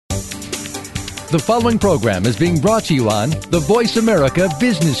The following program is being brought to you on the Voice America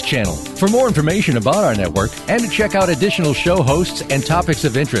Business Channel. For more information about our network and to check out additional show hosts and topics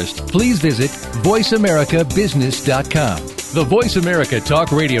of interest, please visit voiceamericabusiness.com. The Voice America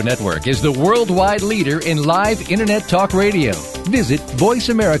Talk Radio Network is the worldwide leader in live Internet talk radio. Visit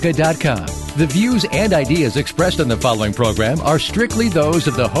voiceamerica.com. The views and ideas expressed on the following program are strictly those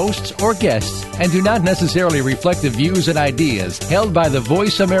of the hosts or guests and do not necessarily reflect the views and ideas held by the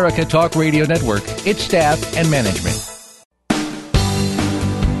Voice America Talk Radio Network, its staff, and management.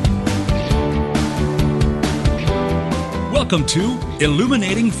 Welcome to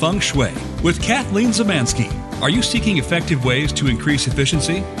Illuminating Feng Shui with Kathleen Zemansky. Are you seeking effective ways to increase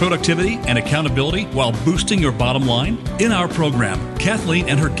efficiency, productivity, and accountability while boosting your bottom line? In our program, Kathleen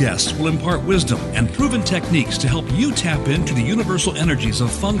and her guests will impart wisdom and proven techniques to help you tap into the universal energies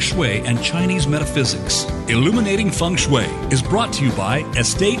of Feng Shui and Chinese metaphysics. Illuminating Feng Shui is brought to you by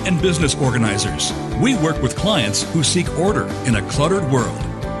estate and business organizers. We work with clients who seek order in a cluttered world.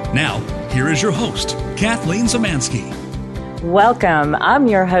 Now, here is your host, Kathleen Zemansky. Welcome. I'm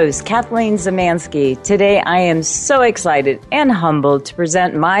your host, Kathleen Zemansky. Today, I am so excited and humbled to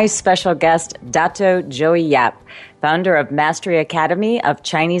present my special guest, Dato Joey Yap, founder of Mastery Academy of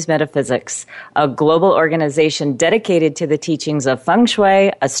Chinese Metaphysics, a global organization dedicated to the teachings of Feng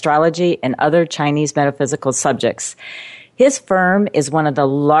Shui, astrology, and other Chinese metaphysical subjects. His firm is one of the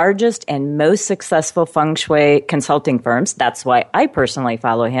largest and most successful Feng Shui consulting firms. That's why I personally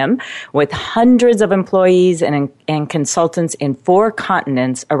follow him, with hundreds of employees and consultants in 4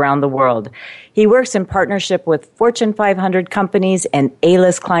 continents around the world. He works in partnership with Fortune 500 companies and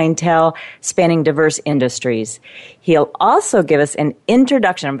A-list clientele spanning diverse industries. He'll also give us an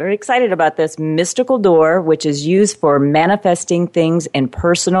introduction. I'm very excited about this mystical door, which is used for manifesting things in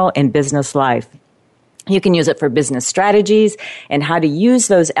personal and business life. You can use it for business strategies and how to use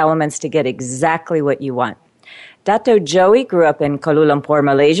those elements to get exactly what you want. Dato Joey grew up in Kuala Lumpur,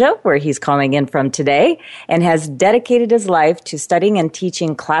 Malaysia, where he's calling in from today, and has dedicated his life to studying and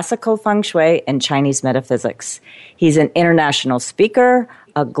teaching classical Feng Shui and Chinese metaphysics. He's an international speaker,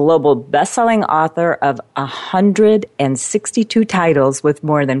 a global best-selling author of 162 titles with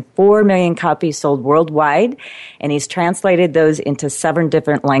more than 4 million copies sold worldwide, and he's translated those into 7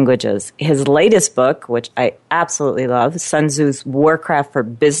 different languages. His latest book, which I absolutely love, Sun Tzu's Warcraft for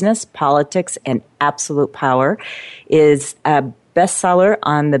Business, Politics, and Absolute Power, is a bestseller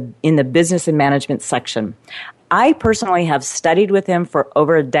in the business and management section. I personally have studied with him for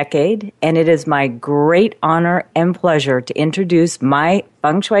over a decade, and it is my great honor and pleasure to introduce my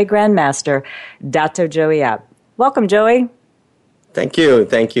Feng Shui Grandmaster, Dato Joey Yap. Welcome, Joey. Thank you,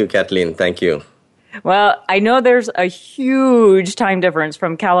 Kathleen. Thank you. Well, I know there's a huge time difference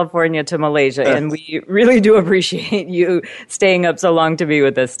from California to Malaysia, and we really do appreciate you staying up so long to be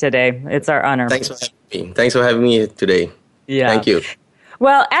with us today. It's our honor. Thanks for having me today. Yeah. Thank you.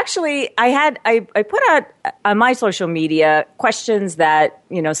 Well, actually, I put out on my social media questions that,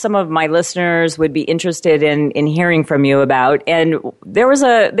 some of my listeners would be interested in hearing from you about. And there was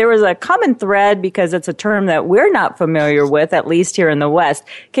a common thread because it's a term that we're not familiar with, at least here in the West.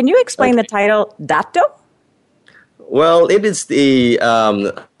 Can you explain the title Dato? Well, it is a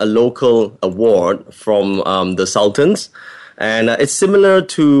local award from the Sultans. And it's similar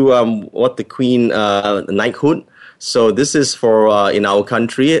to what the Queen knighthood. So this is for, in our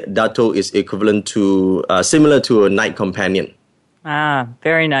country, Dato is equivalent to, similar to a knight companion. Ah,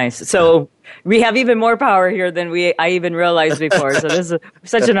 very nice. So we have even more power here than I even realized before. So this is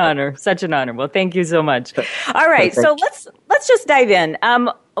such an honor. Well, thank you so much. All right, so let's just dive in.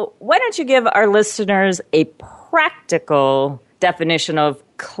 Why don't you give our listeners a practical definition of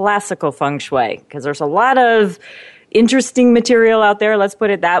classical Feng Shui? Because there's a lot of interesting material out there, let's put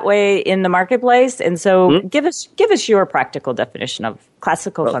it that way, in the marketplace. And so give us your practical definition of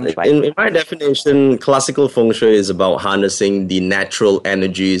classical Feng Shui. In my definition, classical Feng Shui is about harnessing the natural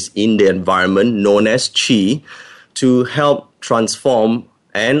energies in the environment known as Qi to help transform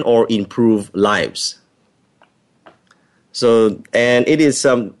and or improve lives. So, and it is,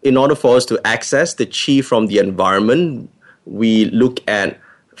 in order for us to access the Qi from the environment, we look at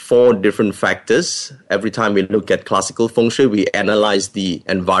 4 different factors. Every time we look at classical Feng Shui, we analyze the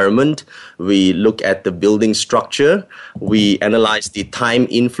environment, we look at the building structure, we analyze the time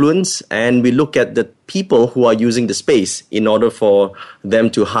influence, and we look at the people who are using the space in order for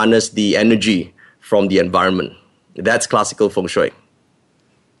them to harness the energy from the environment. That's classical Feng Shui.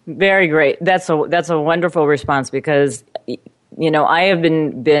 Very great. That's a wonderful response because, I have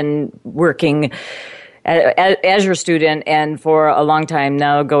been working as your student, and for a long time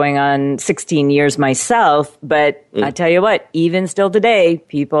now, going on 16 years myself. But I tell you what, even still today,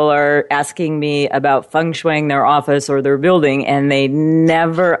 people are asking me about feng shuiing their office or their building, and they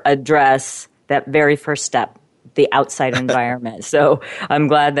never address that very first step, the outside environment. So I'm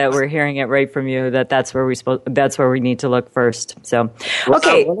glad that we're hearing it right from you, that's where we need to look first. So,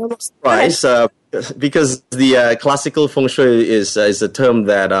 okay. Well, I'm surprised, because the classical feng shui is a term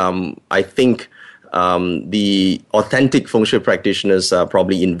that I think the authentic feng shui practitioners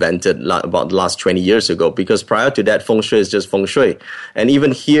probably invented about the last 20 years ago, because prior to that, feng shui is just feng shui. And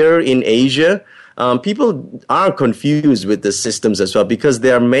even here in Asia, people are confused with the systems as well, because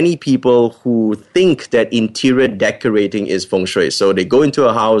there are many people who think that interior decorating is feng shui. So they go into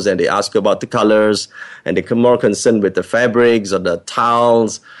a house and they ask about the colors, and they're more concerned with the fabrics or the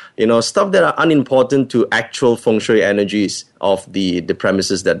tiles, stuff that are unimportant to actual feng shui energies of the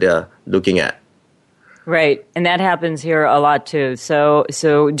premises that they're looking at. Right, and that happens here a lot too. So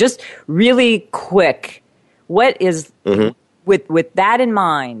just really quick, what is, with that in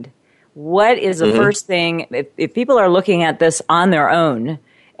mind, what is the first thing, if people are looking at this on their own,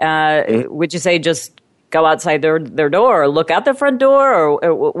 would you say just go outside their door, or look out the front door,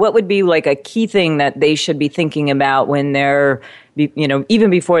 or what would be like a key thing that they should be thinking about when they're, even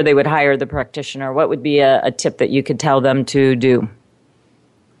before they would hire the practitioner? What would be a tip that you could tell them to do?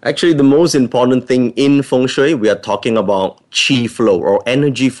 Actually, the most important thing in feng shui, we are talking about qi flow or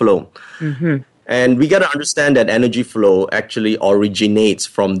energy flow. And we got to understand that energy flow actually originates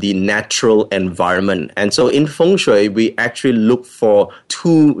from the natural environment. And so in feng shui, we actually look for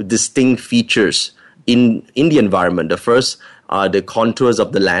two distinct features in the environment. The first are the contours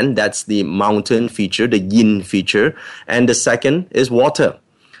of the land. That's the mountain feature, the yin feature. And the second is water.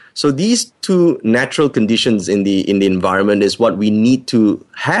 So these two natural conditions in the environment is what we need to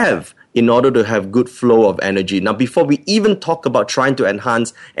have in order to have good flow of energy. Now, before we even talk about trying to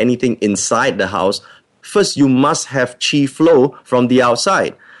enhance anything inside the house, first you must have qi flow from the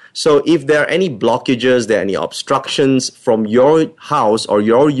outside. So if there are any blockages, there are any obstructions from your house or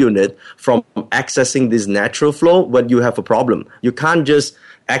your unit from accessing this natural flow, well, you have a problem. You can't just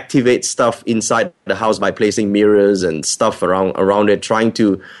activate stuff inside the house by placing mirrors and stuff around it, trying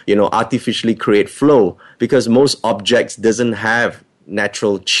to, artificially create flow, because most objects doesn't have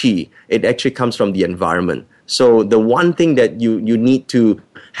natural qi. It actually comes from the environment. So the one thing that you need to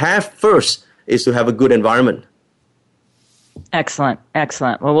have first is to have a good environment. Excellent.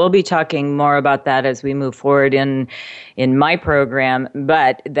 Well, we'll be talking more about that as we move forward in my program,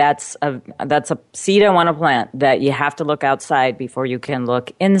 but that's a seed I want to plant, that you have to look outside before you can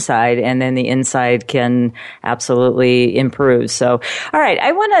look inside, and then the inside can absolutely improve. So, all right,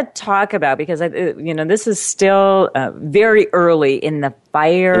 I want to talk about, because this is still very early in the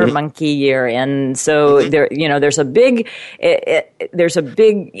fire monkey year, and so there's a big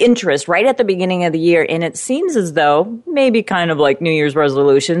interest right at the beginning of the year, and it seems as though maybe kind of like New Year's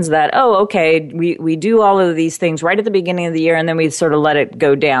resolutions that, we do all of these things right at the beginning of the year, and then we sort of let it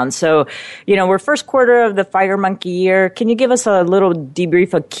go down. So, we're first quarter of the fire monkey year. Can you give us a little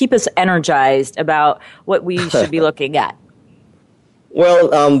debrief, keep us energized about what we should be looking at? Well,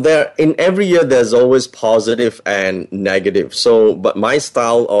 there in every year there's always positive and negative. So, but my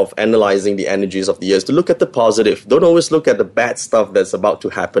style of analyzing the energies of the year is to look at the positive. Don't always look at the bad stuff that's about to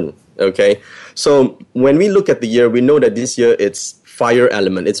happen. Okay, so when we look at the year, we know that this year it's fire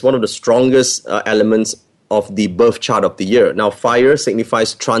element. It's one of the strongest elements of the birth chart of the year. Now, fire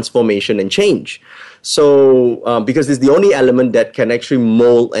signifies transformation and change. So, because it's the only element that can actually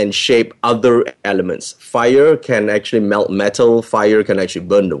mold and shape other elements. Fire can actually melt metal. Fire can actually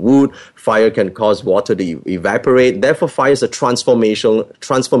burn the wood. Fire can cause water to evaporate. Therefore, fire is a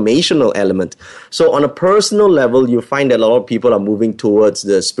transformational element. So, on a personal level, you find that a lot of people are moving towards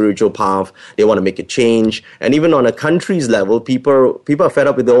the spiritual path. They want to make a change. And even on a country's level, people are fed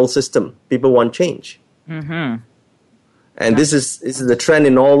up with the old system. People want change. And this is the trend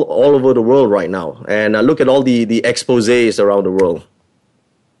in all over the world right now. And look at all the exposés around the world.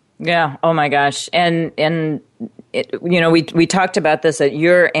 Yeah. Oh my gosh. And we talked about this at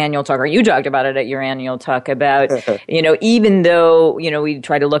your annual talk, or you talked about it at your annual talk about, even though, we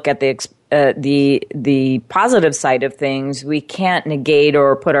try to look at the positive side of things, we can't negate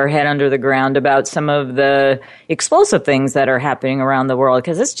or put our head under the ground about some of the explosive things that are happening around the world,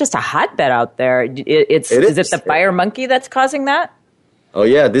 because it's just a hotbed out there. Is it the fire monkey that's causing that? Oh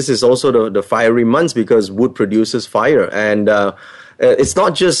yeah, this is also the fiery months, because wood produces fire, and it's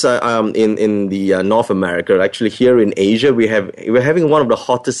not just in the North America. Actually, here in Asia, we're having one of the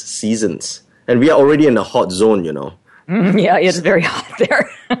hottest seasons, and we are already in a hot zone. Yeah, it's very hot there.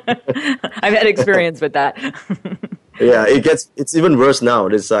 I've had experience with that. Yeah, it's even worse now.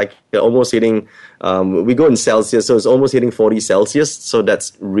 It's like almost hitting, we go in Celsius, so it's almost hitting 40 Celsius. So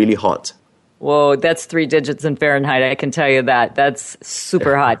that's really hot. Whoa, that's 3 digits in Fahrenheit. I can tell you that. That's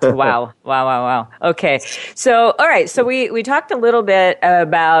super hot. Wow. Okay. So, all right. So we talked a little bit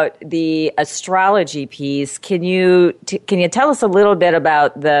about the astrology piece. Can you tell us a little bit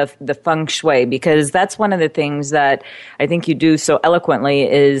about the feng shui? Because that's one of the things that I think you do so eloquently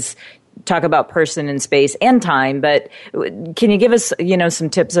is talk about person and space and time. But can you give us, some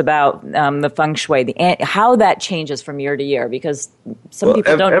tips about the feng shui, how that changes from year to year? Because some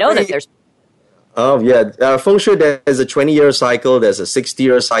people don't know that there's... Oh, yeah. Feng Shui, there's a 20-year cycle, there's a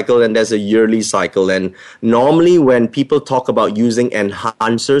 60-year cycle, and there's a yearly cycle. And normally when people talk about using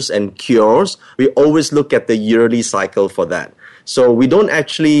enhancers and cures, we always look at the yearly cycle for that. So we don't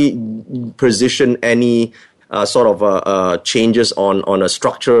actually position any changes on a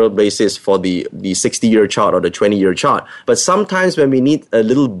structural basis for the 60-year chart or the 20-year chart. But sometimes when we need a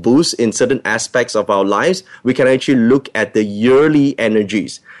little boost in certain aspects of our lives, we can actually look at the yearly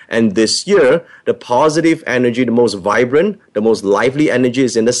energies. And this year, the positive energy, the most vibrant, the most lively energy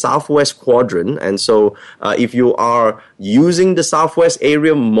is in the southwest quadrant. And so if you are using the southwest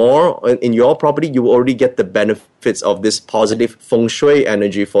area more in your property, you will already get the benefits of this positive feng shui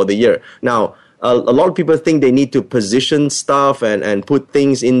energy for the year. Now, a lot of people think they need to position stuff and put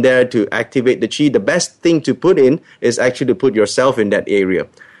things in there to activate the chi. The best thing to put in is actually to put yourself in that area.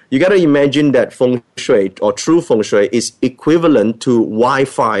 You got to imagine that feng shui or true feng shui is equivalent to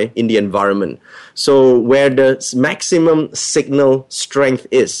Wi-Fi in the environment. So where the maximum signal strength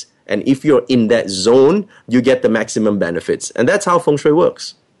is, and if you're in that zone, you get the maximum benefits. And that's how feng shui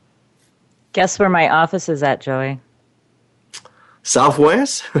works. Guess where my office is at, Joey?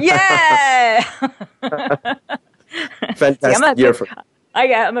 Southwest? Yeah! Fantastic year for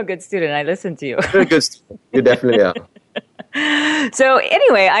I'm a good student. I listen to you. You're a good student. You definitely are. So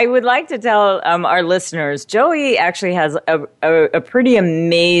anyway, I would like to tell our listeners, Joey actually has a pretty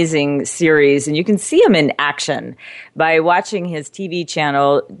amazing series, and you can see him in action by watching his TV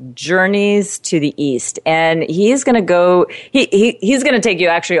channel, Journeys to the East. And he's going to go, he's going to take you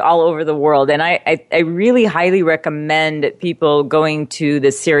actually all over the world. And I really highly recommend people going to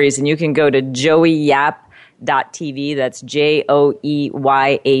this series, and you can go to joeyyap.tv. That's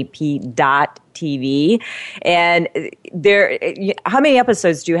JOEYAP.TV. And how many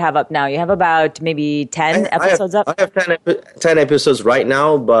episodes do you have up now? You have about maybe 10 episodes up? I have 10 episodes right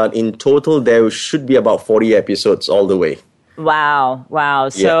now, but in total there should be about 40 episodes all the way. Wow.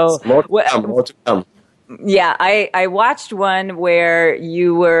 So yes, more to come. Yeah, I watched one where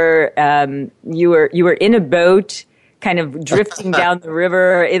you were in a boat, kind of drifting down the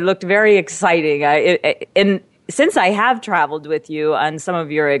river. It looked very exciting. And since I have traveled with you on some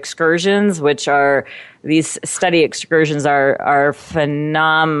of your excursions, which are these study excursions are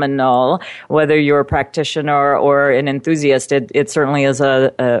phenomenal, whether you're a practitioner or an enthusiast, it certainly is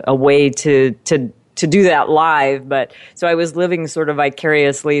a way to do that live. But so I was living sort of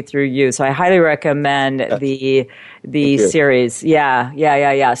vicariously through you. So I highly recommend the series.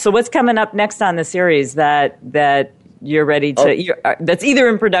 Yeah. So what's coming up next on the series that you're ready to, that's either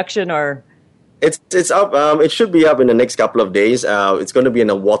in production or... It's up. It should be up in the next couple of days. It's going to be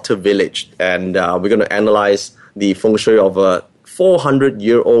in a water village, and we're going to analyze the feng shui of a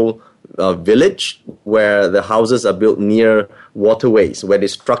 400-year-old village where the houses are built near waterways, where they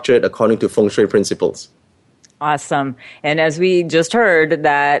structure it according to feng shui principles. Awesome. And as we just heard,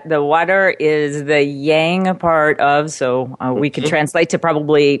 that the water is the yang part of, so we could translate to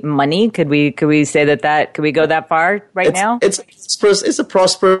probably money. Could we say that could we go that far now? It's a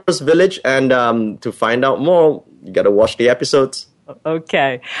prosperous village, and to find out more, you got to watch the episodes.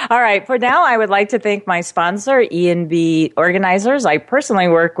 Okay. All right. For now, I would like to thank my sponsor, E&B Organizers. I personally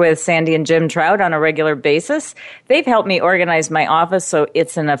work with Sandy and Jim Trout on a regular basis. They've helped me organize my office so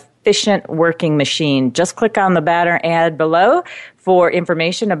it's an efficient working machine. Just click on the banner ad below for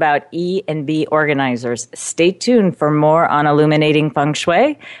information about E&B Organizers. Stay tuned for more on Illuminating Feng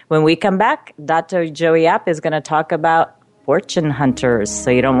Shui. When we come back, Dr. Joey Yap is going to talk about fortune hunters,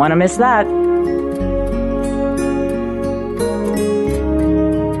 so you don't want to miss that.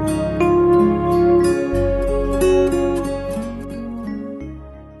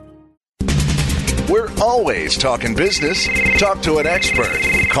 Always talking business. Talk to an expert.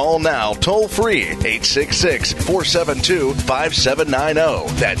 Call now toll free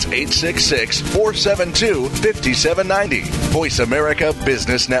 866-472-5790. That's 866-472-5790. Voice America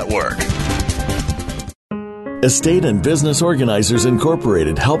Business Network. Estate and Business Organizers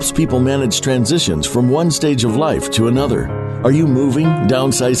Incorporated helps people manage transitions from one stage of life to another. Are you moving,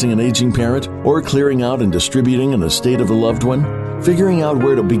 downsizing an aging parent, or clearing out and distributing an estate of a loved one? Figuring out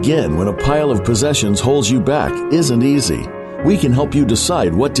where to begin when a pile of possessions holds you back isn't easy. We can help you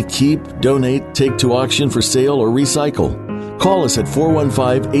decide what to keep, donate, take to auction for sale, or recycle. Call us at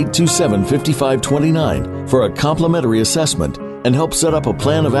 415-827-5529 for a complimentary assessment and help set up a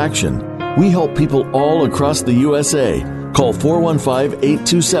plan of action. We help people all across the USA. Call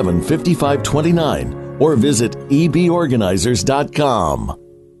 415-827-5529 or visit eborganizers.com.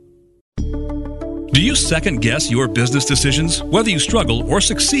 Do you second-guess your business decisions? Whether you struggle or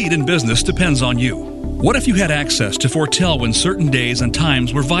succeed in business depends on you. What if you had access to foretell when certain days and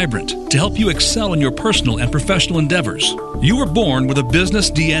times were vibrant to help you excel in your personal and professional endeavors? You were born with a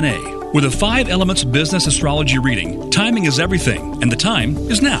business DNA. With a 5 Elements business astrology reading, timing is everything, and the time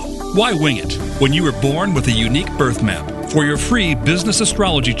is now. Why wing it when you were born with a unique birth map? For your free business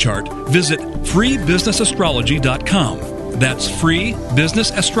astrology chart, visit freebusinessastrology.com. That's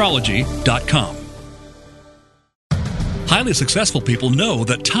freebusinessastrology.com. Highly successful people know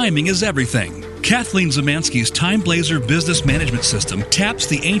that timing is everything. Kathleen Zemansky's Time Blazer business management system taps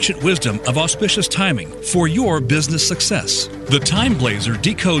the ancient wisdom of auspicious timing for your business success. The Time Blazer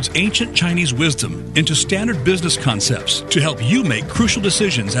decodes ancient Chinese wisdom into standard business concepts to help you make crucial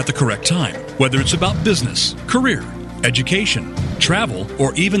decisions at the correct time, whether it's about business, career, education, travel,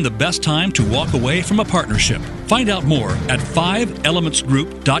 or even the best time to walk away from a partnership. Find out more at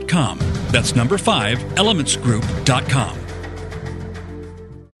 5elementsgroup.com. That's number 5elementsgroup.com.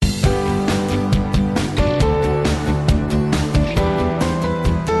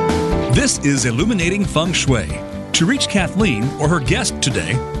 This is Illuminating Feng Shui. To reach Kathleen or her guest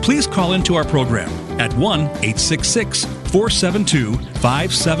today, please call into our program at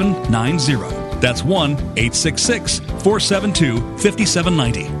 1-866-472-5790. That's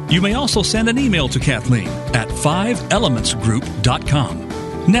 1-866-472-5790. You may also send an email to Kathleen at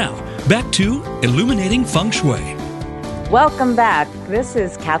 5elementsgroup.com. Now, back to Illuminating Feng Shui. Welcome back. This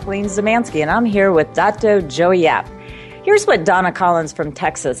is Kathleen Zemansky, and I'm here with Dr. Joey Yap. Here's what Donna Collins from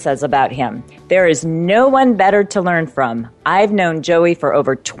Texas says about him. There is no one better to learn from. I've known Joey for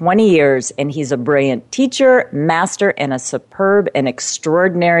over 20 years, and he's a brilliant teacher, master, and a superb and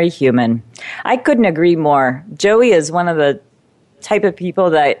extraordinary human. I couldn't agree more. Joey is one of the type of people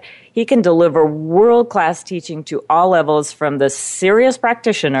that he can deliver world-class teaching to all levels, from the serious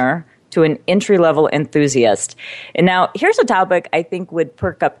practitioner to an entry-level enthusiast. And now, here's a topic I think would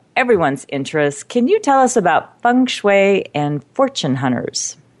perk up everyone's interest. Can you tell us about feng shui and fortune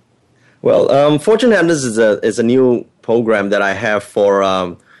hunters? Well, Fortune Hunters is a new program that I have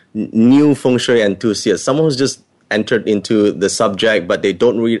for new feng shui enthusiasts, someone who's just entered into the subject, but they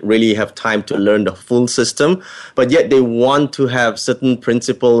don't really have time to learn the full system, but yet they want to have certain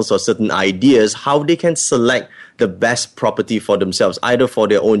principles or certain ideas how they can select the best property for themselves, either for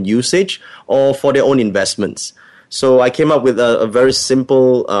their own usage or for their own investments. So I came up with a very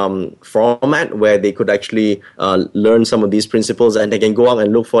simple format where they could actually learn some of these principles, and they can go out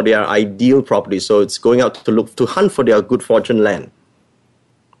and look for their ideal property. So it's going out to hunt for their good fortune land.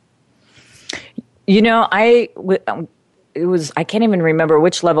 You know, I can't even remember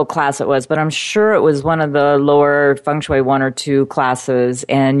which level class it was, but I'm sure it was one of the lower feng shui 1 or 2 classes,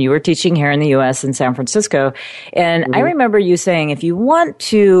 and you were teaching here in the U.S. in San Francisco. And I remember you saying if you want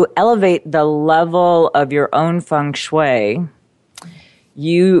to elevate the level of your own feng shui,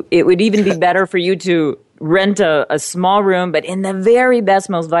 it would even be better for you to rent a small room, but in the very best,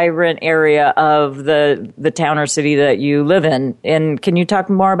 most vibrant area of the town or city that you live in. And can you talk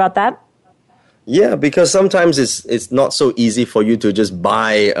more about that? Yeah, because sometimes it's not so easy for you to just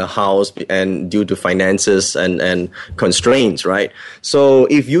buy a house and due to finances and constraints, right? So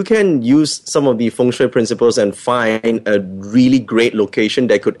if you can use some of the feng shui principles and find a really great location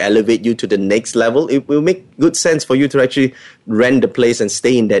that could elevate you to the next level, it will make good sense for you to actually rent the place and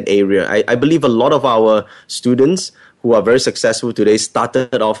stay in that area. I believe a lot of our students who are very successful today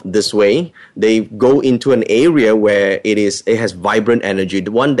started off this way. They go into an area where it has vibrant energy,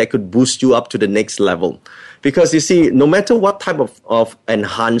 the one that could boost you up to the next level. Because you see, no matter what type of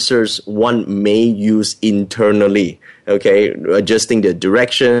enhancers one may use internally, okay, adjusting the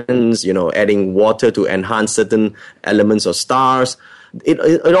directions, adding water to enhance certain elements or stars,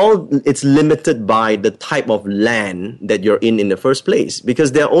 it's limited by the type of land that you're in the first place,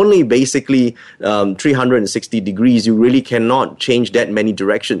 because they're only basically 360 degrees. You really cannot change that many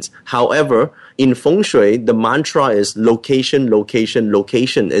directions. However, in feng shui, the mantra is location, location,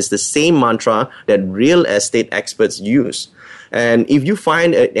 location. It's the same mantra that real estate experts use. And if you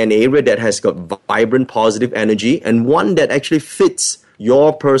find an area that has got vibrant, positive energy and one that actually fits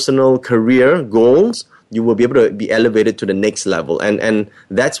your personal career goals, you will be able to be elevated to the next level. And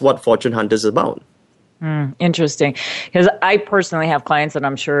that's what Fortune Hunter is about. Interesting. Because I personally have clients, and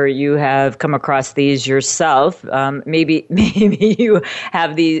I'm sure you have come across these yourself. Maybe you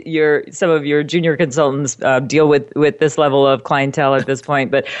have some of your junior consultants deal with this level of clientele at this point.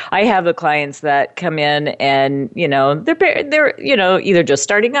 But I have the clients that come in and, they're either just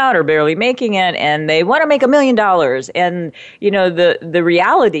starting out or barely making it, and they want to make $1 million. And, the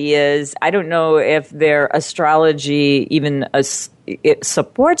reality is, I don't know if their astrology even it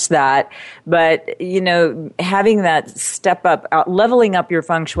supports that, but having that step up, leveling up your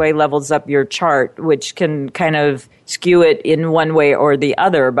feng shui levels up your chart, which can kind of skew it in one way or the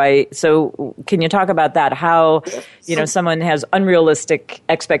other. So can you talk about that? How someone has unrealistic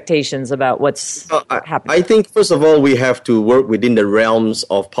expectations about what's happening? I think first of all we have to work within the realms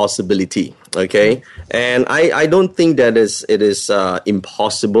of possibility. Okay, and I don't think that it is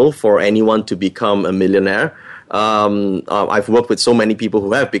impossible for anyone to become a millionaire. I've worked with so many people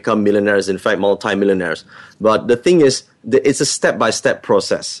who have become millionaires, in fact, multi-millionaires. But the thing is, it's a step-by-step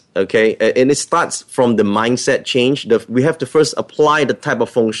process, okay? And it starts from the mindset change. We have to first apply the type of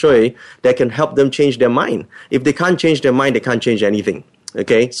feng shui that can help them change their mind. If they can't change their mind, they can't change anything,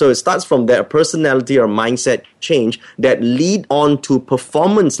 okay? So it starts from their personality or mindset change that lead on to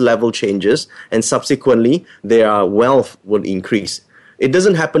performance level changes, and subsequently, their wealth will increase. It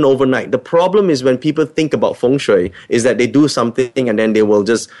doesn't happen overnight. The problem is when people think about feng shui is that they do something and then they will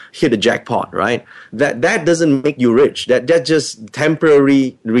just hit a jackpot, right? That doesn't make you rich. That just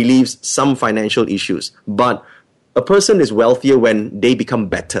temporarily relieves some financial issues. But a person is wealthier when they become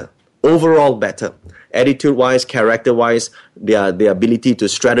better, overall better. Attitude-wise, character-wise, their ability to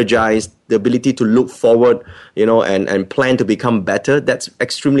strategize, the ability to look forward, and plan to become better, that's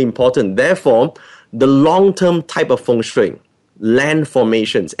extremely important. Therefore, the long-term type of feng shui, land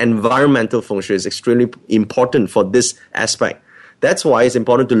formations, environmental feng shui is extremely important for this aspect. That's why it's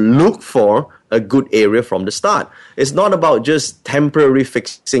important to look for a good area from the start. It's not about just temporary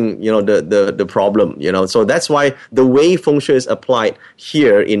fixing, the problem, So that's why the way feng shui is applied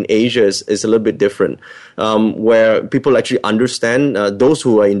here in Asia is a little bit different, where people actually understand, those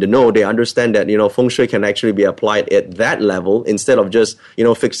who are in the know, they understand that, feng shui can actually be applied at that level instead of just,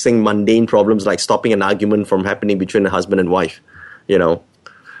 fixing mundane problems like stopping an argument from happening between a husband and wife,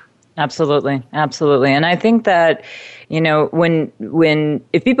 Absolutely. And I think that,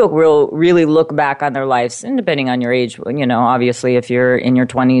 if people really look back on their lives, and depending on your age, obviously if you're in your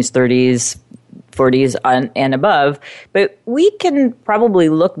 20s, 30s, 40s and above, but we can probably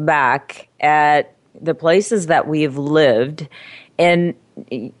look back at the places that we've lived and,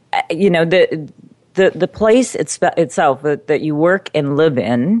 the place itself that you work and live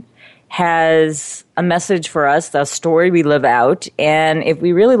in has a message for us, the story we live out. And if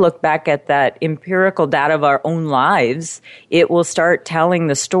we really look back at that empirical data of our own lives, it will start telling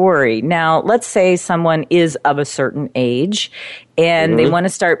the story. Now, let's say someone is of a certain age and they want to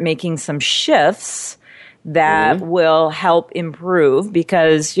start making some shifts that will help improve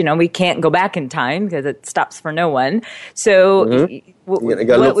because, we can't go back in time because it stops for no one. So you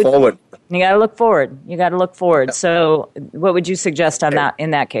got to look forward. You got to look forward. So what would you suggest on that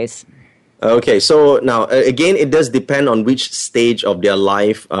in that case? Okay, so now, again, it does depend on which stage of their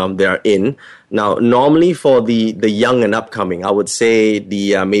life they are in. Now, normally for the young and upcoming, I would say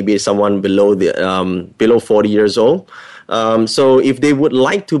maybe someone below 40 years old. So if they would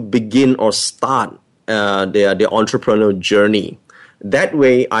like to begin or start their entrepreneurial journey, that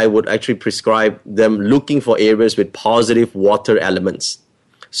way I would actually prescribe them looking for areas with positive water elements.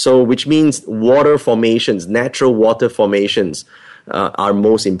 So which means water formations, natural water formations are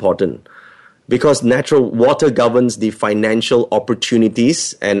most important. Because natural water governs the financial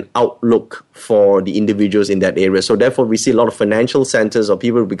opportunities and outlook for the individuals in that area. So therefore, we see a lot of financial centers or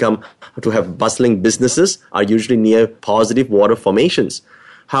people who have bustling businesses are usually near positive water formations.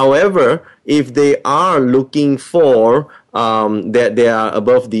 However, if they are looking for that they are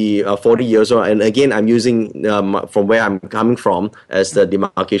above the 40 years old, and again, I'm using from where I'm coming from as the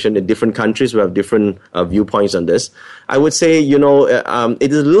demarcation. In different countries, we have different viewpoints on this. I would say,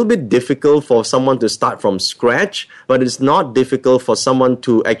 it is a little bit difficult for someone to start from scratch, but it's not difficult for someone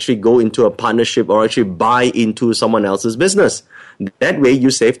to actually go into a partnership or actually buy into someone else's business. That way,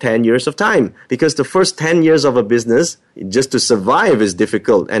 you save 10 years of time because the first 10 years of a business, just to survive is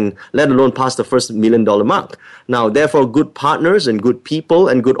difficult, and let alone haven't passed the first $1 million mark. Now, therefore, good partners and good people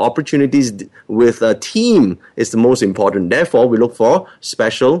and good opportunities with a team is the most important. Therefore, we look for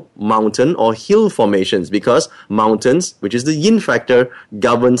special mountain or hill formations because mountains, which is the yin factor,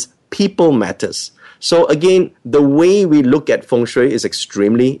 governs people matters. So again, the way we look at feng shui is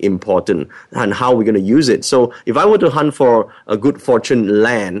extremely important and how we're going to use it. So if I were to hunt for a good fortune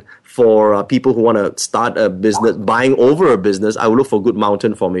land for people who want to start a business, buying over a business, I will look for good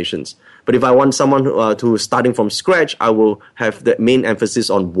mountain formations. But if I want someone who is starting from scratch, I will have the main emphasis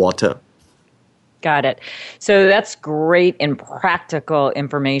on water. Got it. So that's great and practical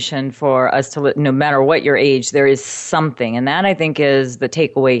information for us to, no matter what your age, there is something. And that I think is the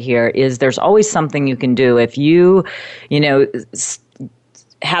takeaway here is there's always something you can do. If you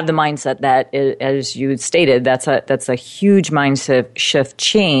have the mindset that, as you stated, that's a huge mindset shift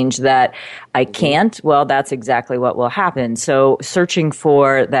change that I can't, well, that's exactly what will happen. So searching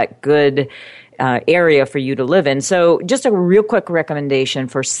for that good area for you to live in. So just a real quick recommendation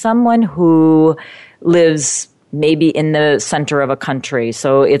for someone who lives maybe in the center of a country,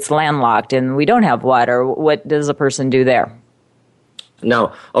 so it's landlocked and we don't have water. What does a person do there?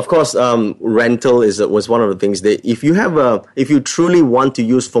 Now, of course, rental was one of the things that if you truly want to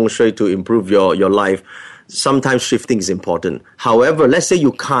use feng shui to improve your life, sometimes shifting is important. However, let's say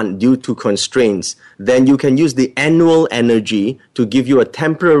you can't due to constraints, then you can use the annual energy to give you a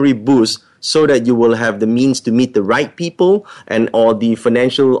temporary boost so that you will have the means to meet the right people and or the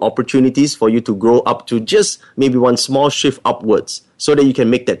financial opportunities for you to grow up to just maybe one small shift upwards so that you can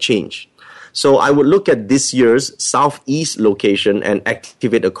make that change. So I would look at this year's Southeast location and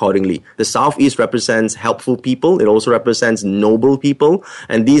activate accordingly. The Southeast represents helpful people. It also represents noble people.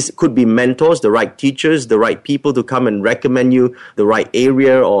 And these could be mentors, the right teachers, the right people to come and recommend you the right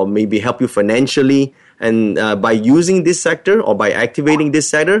area or maybe help you financially. And by using this sector or by activating this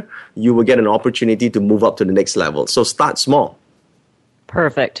sector, you will get an opportunity to move up to the next level. So start small.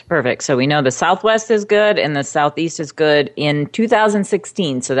 Perfect. So we know the Southwest is good and the Southeast is good in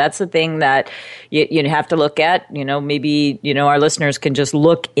 2016. So that's the thing that you have to look at. Maybe, our listeners can just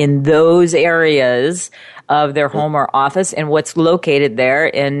look in those areas of their home or office and what's located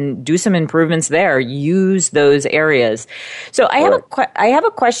there and do some improvements there. Use those areas. So I have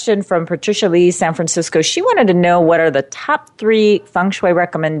a question from Patricia Lee, San Francisco. She wanted to know what are the top 3 feng shui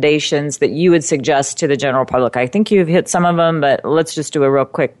recommendations that you would suggest to the general public. I think you've hit some of them, but let's just do a real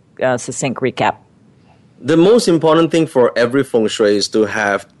quick, succinct recap. The most important thing for every feng shui is to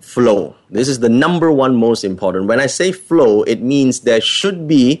have flow. This is the number one most important. When I say flow, it means there should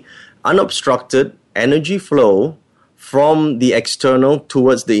be unobstructed energy flow from the external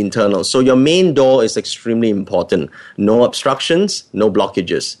towards the internal. So your main door is extremely important. No obstructions, no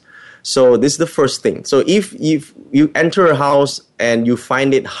blockages. So this is the first thing. So if you enter a house and you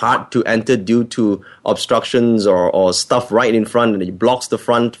find it hard to enter due to obstructions or stuff right in front and it blocks the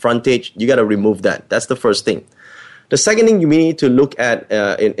frontage, you got to remove that. That's the first thing. The second thing you need to look at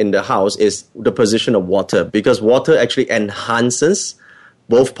in the house is the position of water, because water actually enhances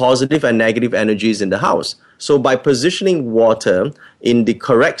both positive and negative energies in the house. So by positioning water in the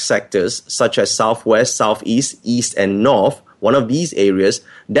correct sectors, such as southwest, southeast, east, and north, one of these areas,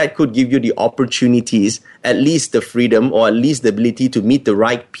 that could give you the opportunities, at least the freedom or at least the ability to meet the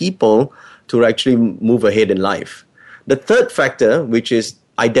right people to actually move ahead in life. The third factor, which is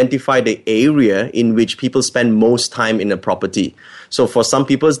identify the area in which people spend most time in a property. So for some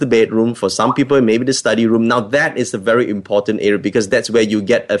people, it's the bedroom. For some people, maybe the study room. Now, that is a very important area because that's where you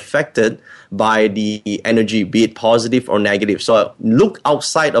get affected by the energy, be it positive or negative. So look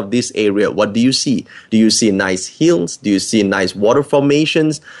outside of this area. What do you see? Do you see nice hills? Do you see nice water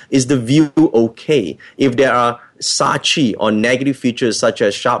formations? Is the view okay? If there are sa-chi or negative features such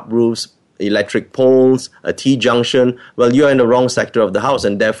as sharp roofs, electric poles, a T-junction, well, you're in the wrong sector of the house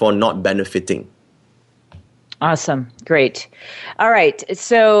and therefore not benefiting. Awesome. Great. All right.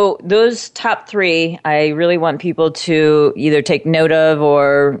 So those top 3, I really want people to either take note of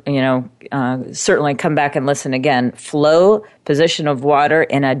or, certainly come back and listen again. Flow, position of water,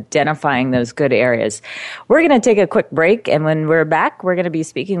 and identifying those good areas. We're going to take a quick break, and when we're back, we're going to be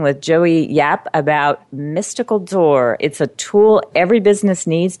speaking with Joey Yap about Mystical Door. It's a tool every business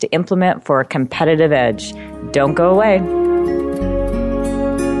needs to implement for a competitive edge. Don't go away.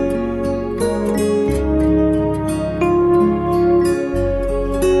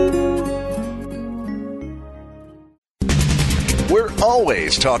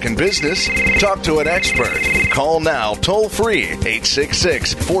 Always talking business. Talk to an expert. Call now toll free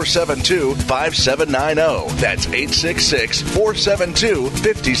 866-472-5790. That's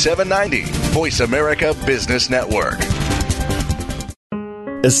 866-472-5790. Voice America Business Network.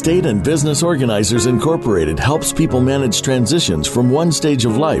 Estate and Business Organizers Incorporated helps people manage transitions from one stage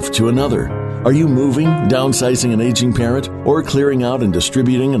of life to another. Are you moving, downsizing an aging parent, or clearing out and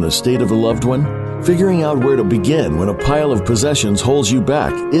distributing an estate of a loved one? Figuring out where to begin when a pile of possessions holds you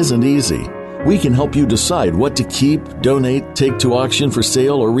back isn't easy. We can help you decide what to keep, donate, take to auction for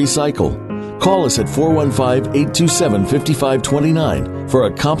sale, or recycle. Call us at 415-827-5529 for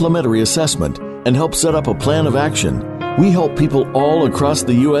a complimentary assessment and help set up a plan of action. We help people all across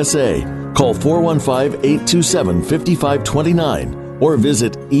the USA. Call 415-827-5529 or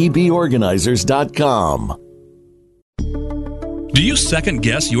visit eborganizers.com. Do you second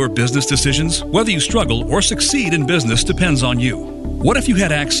guess your business decisions? Whether you struggle or succeed in business depends on you. What if you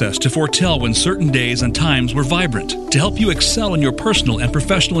had access to foretell when certain days and times were vibrant to help you excel in your personal and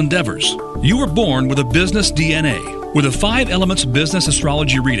professional endeavors? You were born with a business DNA. With a 5 Elements business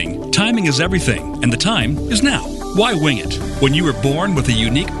astrology reading, timing is everything, and the time is now. Why wing it when you were born with a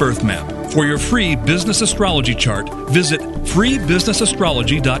unique birth map? For your free business astrology chart, visit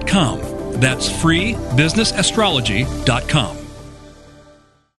freebusinessastrology.com. That's freebusinessastrology.com.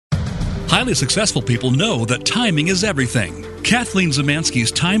 Highly successful people know that timing is everything. Kathleen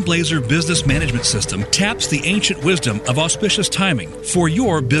Zemansky's Time Blazer business management system taps the ancient wisdom of auspicious timing for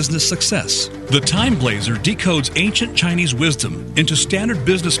your business success. The Time Blazer decodes ancient Chinese wisdom into standard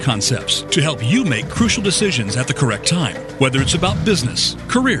business concepts to help you make crucial decisions at the correct time, whether it's about business,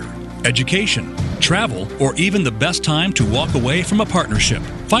 career, education, travel, or even the best time to walk away from a partnership.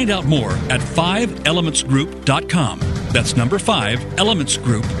 Find out more at 5elementsgroup.com. That's number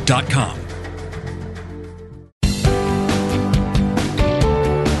 5elementsgroup.com.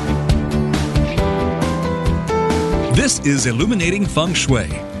 This is Illuminating Feng Shui.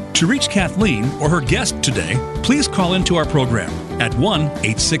 To reach Kathleen or her guest today, please call into our program at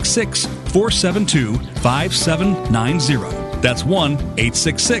 1-866-472-5790. That's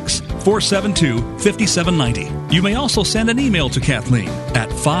 1-866-472-5790. You may also send an email to Kathleen at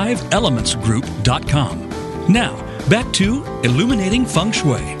 5elementsgroup.com. Now, back to Illuminating Feng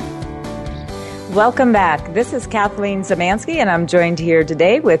Shui. Welcome back. This is Kathleen Zemansky, and I'm joined here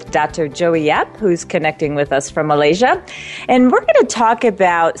today with Dr. Joey Yap, who's connecting with us from Malaysia. And we're going to talk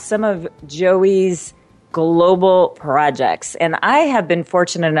about some of Joey's global projects. And I have been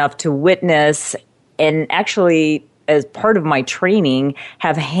fortunate enough to witness and actually, as part of my training,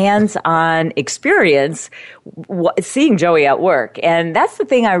 have hands-on experience seeing Joey at work. And that's the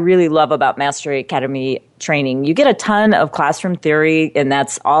thing I really love about Mastery Academy training. You get a ton of classroom theory, and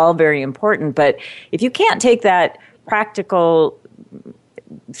that's all very important. But if you can't take that practical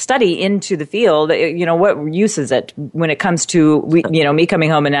study into the field, what use is it when it comes to, me coming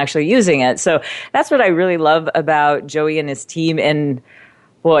home and actually using it? So that's what I really love about Joey and his team. And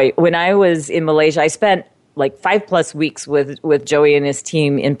boy, when I was in Malaysia, I spent like 5+ weeks with Joey and his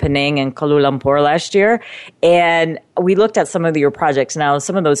team in Penang and Kuala Lumpur last year. And we looked at some of your projects now,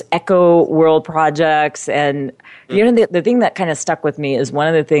 some of those Echo World projects. And, the thing that kind of stuck with me is one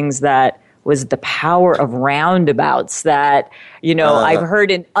of the things that was the power of roundabouts that, I've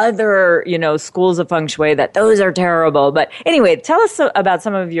heard in other, schools of feng shui that those are terrible. But anyway, tell us about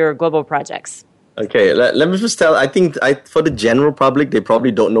some of your global projects. Okay, let me just tell. I think for the general public, they probably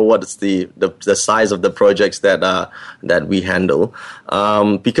don't know what is the size of the projects that we handle,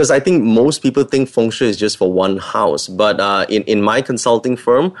 because I think most people think feng shui is just for one house. But in my consulting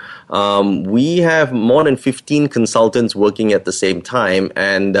firm, we have more than 15 consultants working at the same time,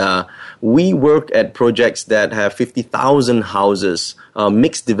 and we work at projects that have 50,000 houses.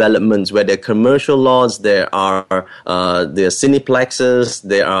 Mixed developments where there are commercial lots, there are cineplexes,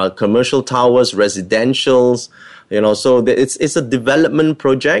 there are commercial towers, residentials, so it's a development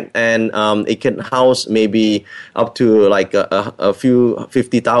project, and it can house maybe up to like a few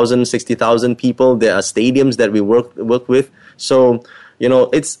 50,000, 60,000 people. There are stadiums that we work with, so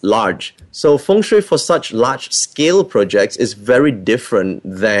it's large. So feng shui for such large scale projects is very different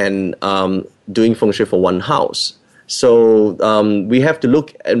than doing feng shui for one house. So we have to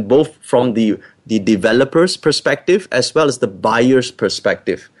look at both from the developer's perspective as well as the buyer's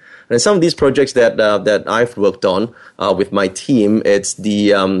perspective. And some of these projects that I've worked on with my team, it's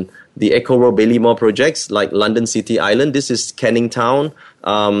the Echo Road Ballymore projects like London City Island. This is Canning Town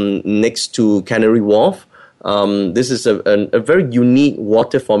next to Canary Wharf. This is a very unique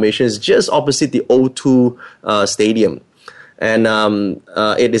water formation. It's just opposite the O2 Stadium. And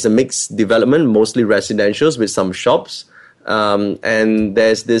it is a mixed development, mostly residentials with some shops. And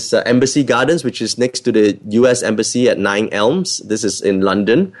there's this Embassy Gardens, which is next to the U.S. Embassy at Nine Elms. This is in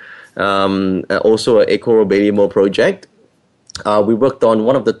London. Also an Echo Road Ballymore project. We worked on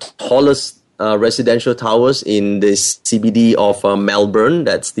one of the tallest residential towers in the CBD of Melbourne.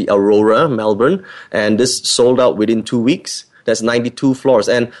 That's the Aurora, Melbourne. And this sold out within 2 weeks. That's 92 floors.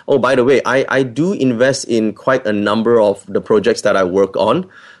 And, oh, by the way, I do invest in quite a number of the projects that I work on.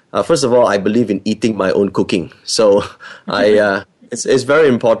 First of all, I believe in eating my own cooking. So it's very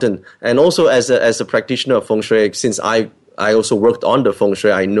important. And also as a practitioner of feng shui, since I also worked on the feng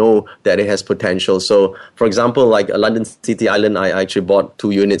shui, I know that it has potential. So, for example, like London City Island, I actually bought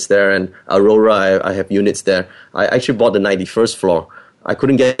 2 units there, and Aurora, I have units there. I actually bought the 91st floor. I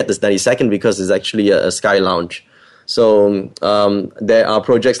couldn't get the 92nd because it's actually a sky lounge. So there are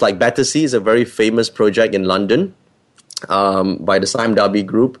projects like Battersea, is a very famous project in London by the Sime Darby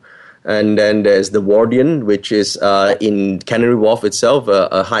Group. And then there's the Wardian, which is in Canary Wharf itself,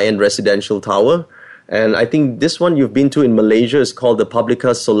 a high-end residential tower. And I think this one you've been to in Malaysia is called the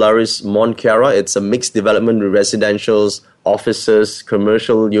Publica Solaris Mont Kiara. It's a mixed development with residentials, offices,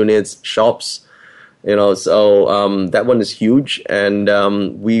 commercial units, shops. So that one is huge. And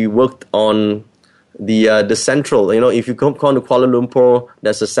we worked on the central. If you come to Kuala Lumpur,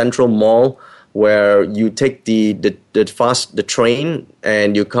 there's a central mall where you take the train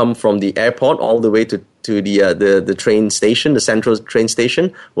and you come from the airport all the way to the train station, the central train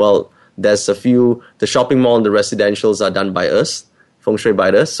station. Well, there's the shopping mall and the residentials are done by us, feng shui by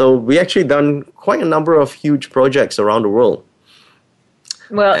us. So we actually done quite a number of huge projects around the world.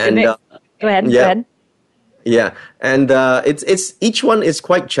 Well, go ahead. Yeah, and it's each one is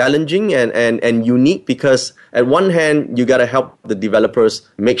quite challenging and unique because at one hand you got to help the developers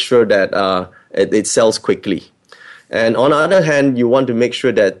make sure that it sells quickly, and on the other hand you want to make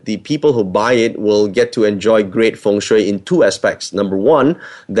sure that the people who buy it will get to enjoy great feng shui in 2 aspects. Number one,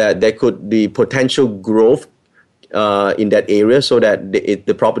 that there could be potential growth in that area so that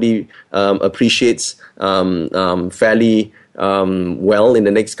the property appreciates fairly well in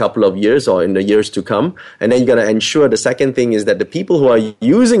the next couple of years or in the years to come. And then you're going to ensure the second thing is that the people who are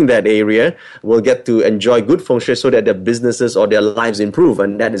using that area will get to enjoy good feng shui so that their businesses or their lives improve.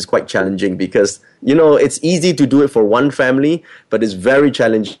 And that is quite challenging because, it's easy to do it for one family, but it's very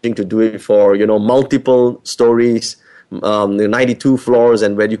challenging to do it for, multiple stories, 92 floors,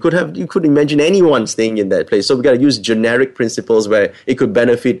 and where you could imagine anyone staying in that place. So we got to use generic principles where it could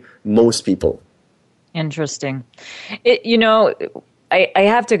benefit most people. Interesting. I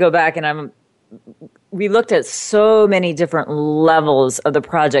have to go back and we looked at so many different levels of the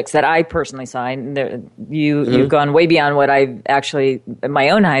projects that I personally saw. And you've gone way beyond what I've actually, my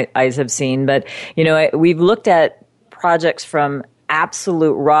own eyes have seen. But, we've looked at projects from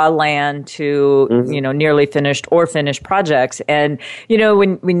absolute raw land to, nearly finished or finished projects. And,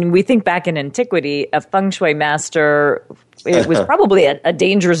 when we think back in antiquity, a feng shui master, it was probably a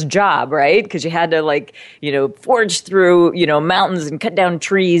dangerous job, right? Because you had to forge through, mountains and cut down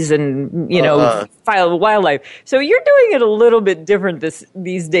trees and, file wildlife. So you're doing it a little bit different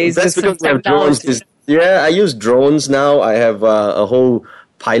these days. That's because we have drones. I use drones now. I have a whole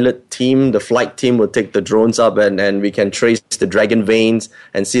pilot team. The flight team will take the drones up and we can trace the dragon veins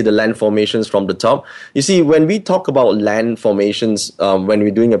and see the land formations from the top. You see, when we talk about land formations, when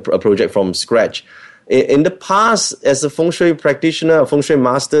we're doing a project from scratch, in the past, as a feng shui practitioner, a feng shui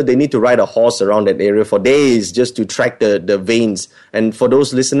master, they need to ride a horse around that area for days just to track the veins. And for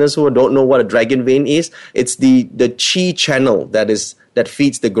those listeners who don't know what a dragon vein is, it's the chi channel that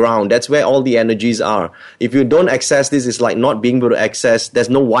feeds the ground. That's where all the energies are. If you don't access this, it's like not being able to access, there's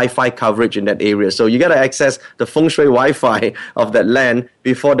no Wi-Fi coverage in that area. So you got to access the feng shui Wi-Fi of that land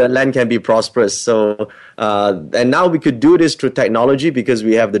before that land can be prosperous. So, and now we could do this through technology because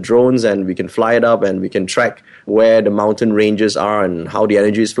we have the drones and we can fly it up and we can track where the mountain ranges are and how the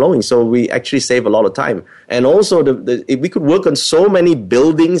energy is flowing. So we actually save a lot of time. And also, if we could work on so many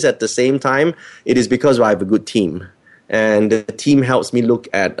buildings at the same time, it is because I have a good team. And the team helps me look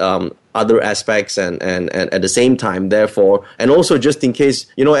at other aspects and at the same time, therefore, and also just in case,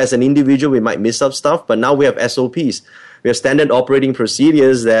 as an individual, we might miss up stuff, but now we have SOPs. We have standard operating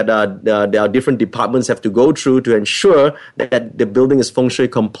procedures that there are different departments have to go through to ensure that the building is feng shui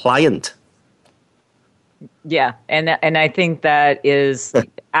compliant. Yeah, and I think that is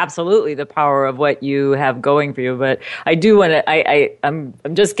absolutely the power of what you have going for you. But I do want to. I'm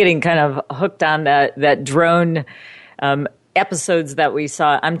just getting kind of hooked on that drone episodes that we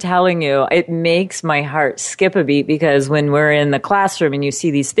saw. I'm telling you, it makes my heart skip a beat because when we're in the classroom and you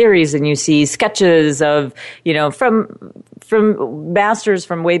see these theories and you see sketches of, from masters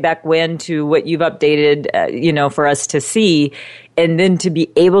from way back when to what you've updated, for us to see, and then to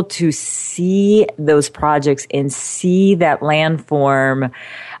be able to see those projects and see that landform,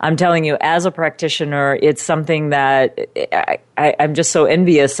 I'm telling you, as a practitioner, it's something that I'm just so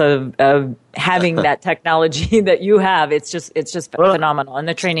envious of having that technology that you have. It's just phenomenal, and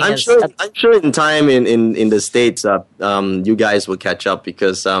the training I'm sure in time in the States, you guys will catch up,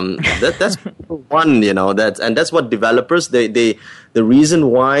 because that's one, that's what developers the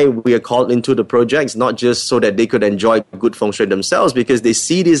reason why we are called into the projects, not just so that they could enjoy good feng shui themselves, because they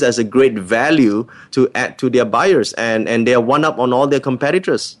see this as a great value to add to their buyers, and they are one up on all their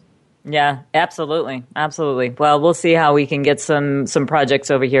competitors. Yeah, absolutely. Absolutely. Well, we'll see how we can get some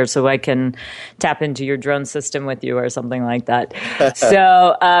projects over here so I can tap into your drone system with you or something like that.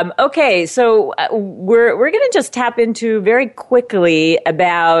 So, okay. So we're going to just tap into very quickly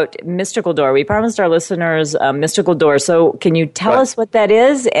about Mystical Door. We promised our listeners Mystical Door. So can you tell us what that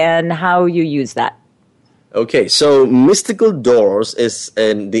is and how you use that? Okay, so mystical doors is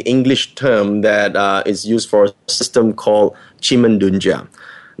the English term that is used for a system called Chimendunja.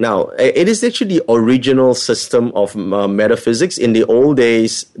 Now, it is actually the original system of metaphysics. In the old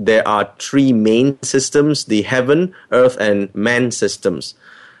days, there are three main systems: the heaven, earth, and man systems.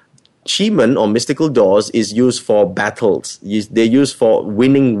 Chimen, or mystical doors, is used for battles. They're used for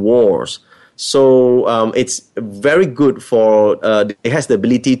winning wars. So it's very good for, it has the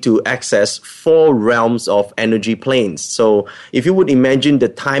ability to access 4 realms of energy planes. So if you would imagine the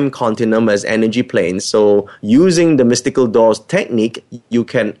time continuum as energy planes, so using the mystical doors technique, you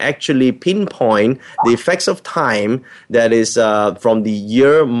can actually pinpoint the effects of time, that is from the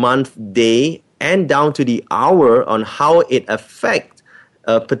year, month, day, and down to the hour, on how it affects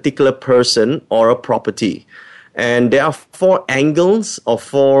a particular person or a property. And there are 4 angles or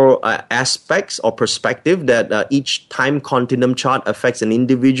 4 aspects or perspective that each time continuum chart affects an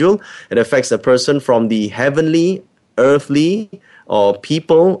individual. It affects a person from the heavenly, earthly, or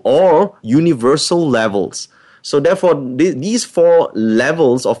people, or universal levels. So therefore, these 4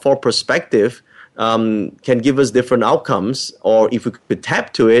 levels or 4 perspective can give us different outcomes. Or if we could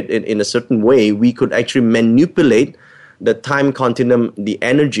tap to it in a certain way, we could actually manipulate the time continuum, the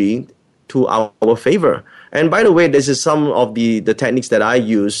energy, to our favor. And by the way, this is some of the techniques that I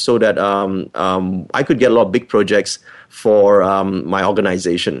use so that I could get a lot of big projects for my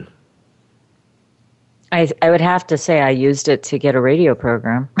organization. I would have to say I used it to get a radio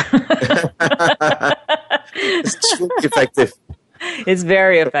program. It's truly effective. It's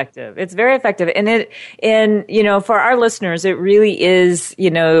very effective. It's very effective. And for our listeners, it really is,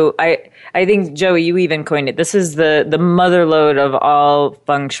 I think, Joey, you even coined it. This is the motherlode of all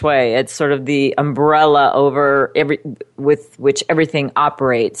feng shui. It's sort of the umbrella over with which everything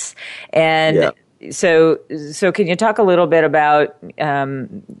operates. And so can you talk a little bit about,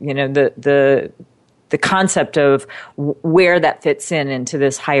 the concept of where that fits into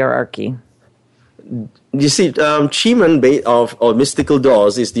this hierarchy? You see, Chimen or mystical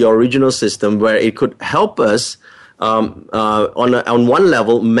doors is the original system where it could help us on one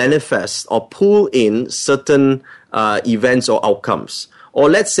level manifest or pull in certain events or outcomes. Or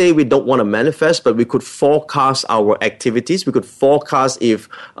let's say we don't want to manifest, but we could forecast our activities. We could forecast if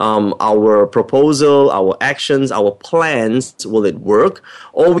our proposal, our actions, our plans, will it work?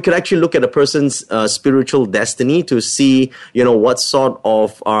 Or we could actually look at a person's spiritual destiny to see, what sort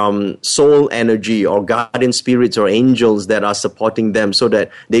of soul energy or guardian spirits or angels that are supporting them so that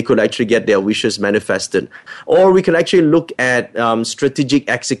they could actually get their wishes manifested. Or we could actually look at strategic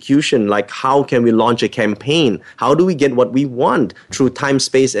execution, like how can we launch a campaign? How do we get what we want through time,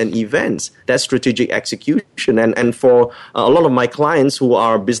 space, and events? That's strategic execution. And for a lot of my clients who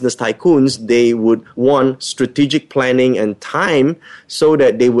are business tycoons, they would want strategic planning and time so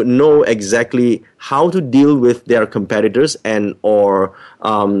that they would know exactly how to deal with their competitors and or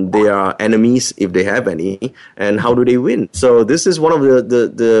their enemies, if they have any, and how do they win. So this is one of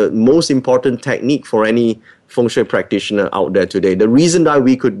the most important technique for any feng shui practitioner out there today. The reason that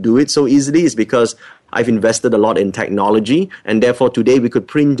we could do it so easily is because I've invested a lot in technology, and therefore today we could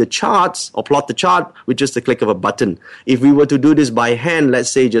print the charts or plot the chart with just a click of a button. If we were to do this by hand, let's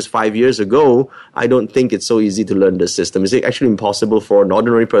say just 5 years ago, I don't think it's so easy to learn the system. It's actually impossible for an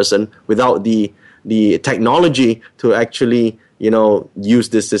ordinary person without the technology to actually, use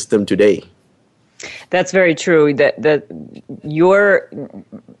this system today. That's very true. That your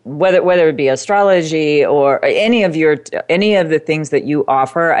whether it be astrology or any of the things that you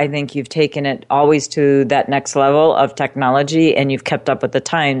offer, I think you've taken it always to that next level of technology, and you've kept up with the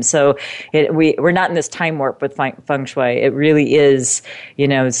times. So we're not in this time warp with feng shui. It really is,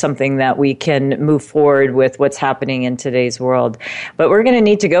 something that we can move forward with what's happening in today's world. But we're going to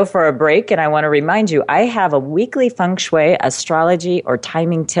need to go for a break, and I want to remind you, I have a weekly feng shui, astrology, or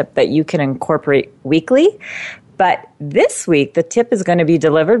timing tip that you can incorporate weekly. But this week, the tip is going to be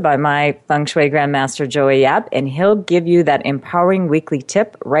delivered by my Feng Shui Grandmaster, Joey Yap, and he'll give you that empowering weekly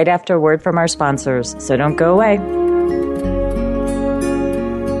tip right after a word from our sponsors. So don't go away.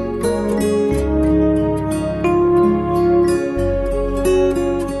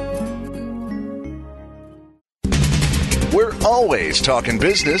 We're always talking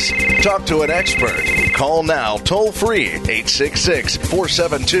business. Talk to an expert. Call now toll free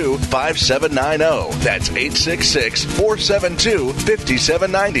 866-472-5790. That's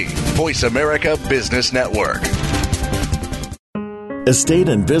 866-472-5790. Voice America Business Network. Estate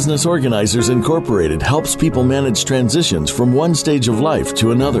and Business Organizers Incorporated helps people manage transitions from one stage of life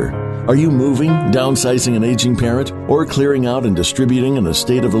to another. Are you moving, downsizing an aging parent, or clearing out and distributing an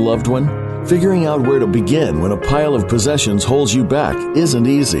estate of a loved one? Figuring out where to begin when a pile of possessions holds you back isn't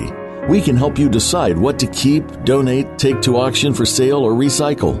easy. We can help you decide what to keep, donate, take to auction for sale, or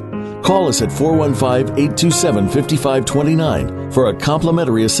recycle. Call us at 415-827-5529 for a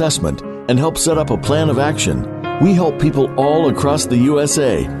complimentary assessment and help set up a plan of action. We help people all across the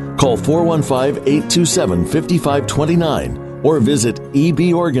USA. Call 415-827-5529 or visit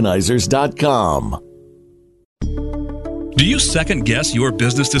eborganizers.com. Do you second-guess your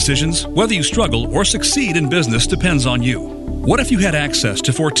business decisions? Whether you struggle or succeed in business depends on you. What if you had access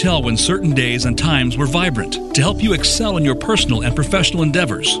to foretell when certain days and times were vibrant to help you excel in your personal and professional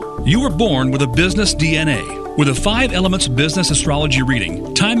endeavors? You were born with a business DNA. With a 5 Elements business astrology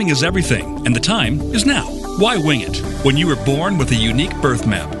reading, timing is everything, and the time is now. Why wing it? When you were born with a unique birth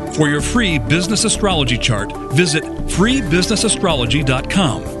map. For your free business astrology chart, visit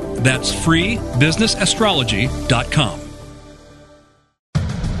freebusinessastrology.com. That's freebusinessastrology.com.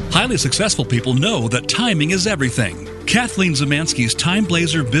 Highly successful people know that timing is everything. Kathleen Zemansky's Time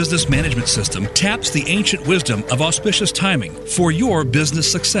Blazer business management system taps the ancient wisdom of auspicious timing for your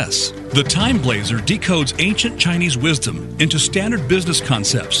business success. The Time Blazer decodes ancient Chinese wisdom into standard business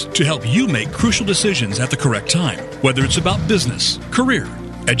concepts to help you make crucial decisions at the correct time, whether it's about business, career,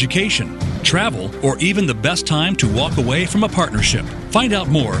 education, travel, or even the best time to walk away from a partnership. Find out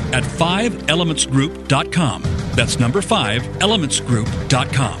more at 5elementsgroup.com. That's number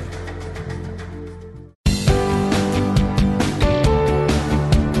 5elementsgroup.com.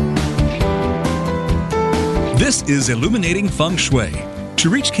 This is Illuminating Feng Shui. To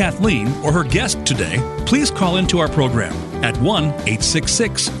reach Kathleen or her guest today, please call into our program at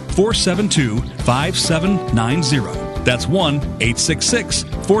 1-866-472-5790. That's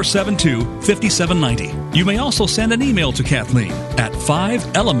 1-866-472-5790. You may also send an email to Kathleen at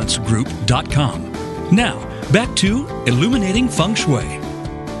 5elementsgroup.com. Now, back to Illuminating Feng Shui.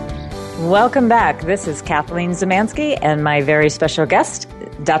 Welcome back. This is Kathleen Zemansky and my very special guest,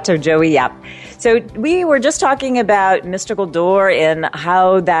 Dr. Joey Yap. So we were just talking about mystical door and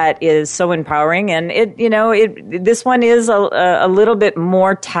how that is so empowering, and this one is a little bit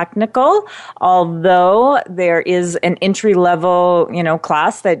more technical, although there is an entry level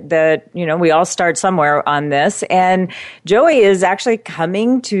class that we all start somewhere on this. And Joey is actually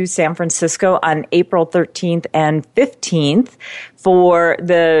coming to San Francisco on April 13th and 15th for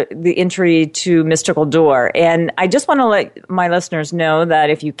the entry to Mystical Door. And I just want to let my listeners know that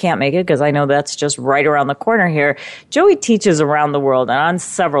if you can't make it, because I know that's just right around the corner here, Joey teaches around the world and on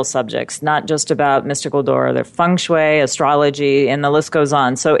several subjects, not just about Mystical Door, the feng shui, astrology, and the list goes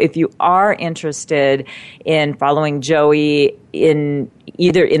on. So if you are interested in following Joey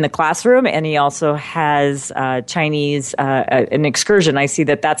either in the classroom, and he also has Chinese, an excursion. I see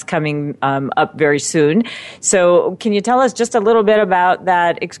that's coming up very soon. So can you tell us just a little bit about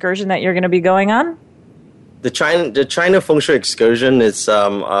that excursion that you're going to be going on? The China Feng Shui excursion is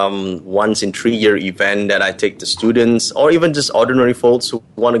once in 3-year event that I take the students or even just ordinary folks who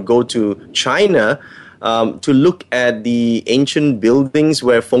want to go to China to look at the ancient buildings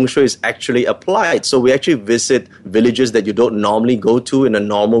where Feng Shui is actually applied. So we actually visit villages that you don't normally go to in a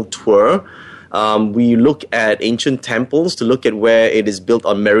normal tour. We look at ancient temples to look at where it is built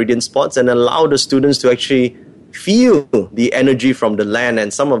on meridian spots and allow the students to actually feel the energy from the land,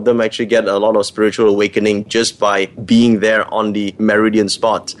 and some of them actually get a lot of spiritual awakening just by being there on the meridian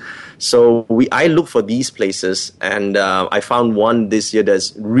spot. So I look for these places, and I found one this year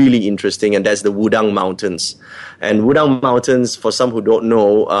that's really interesting, and that's the Wudang Mountains. And Wudang Mountains, for some who don't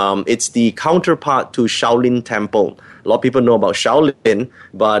know, it's the counterpart to Shaolin Temple. A lot of people know about Shaolin,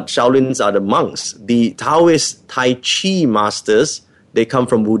 but Shaolins are the monks. The Taoist Tai Chi masters, they come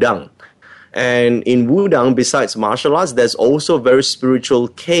from Wudang. And in Wudang, besides martial arts, there's also a very spiritual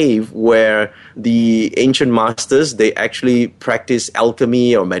cave where the ancient masters, they actually practice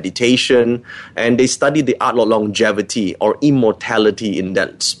alchemy or meditation, and they study the art of longevity or immortality in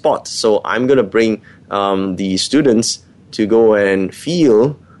that spot. So I'm going to bring the students to go and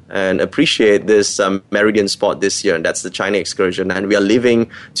feel and appreciate this meridian spot this year, and that's the China excursion. And we are leaving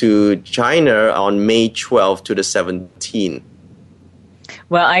to China on May 12th to the 17th.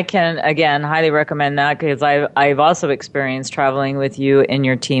 Well, I can, again, highly recommend that because I've also experienced traveling with you and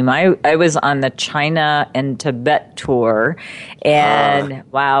your team. I was on the China and Tibet tour, and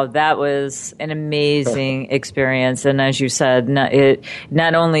wow, that was an amazing experience. And as you said,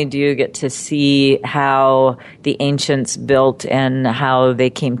 not only do you get to see how the ancients built and how they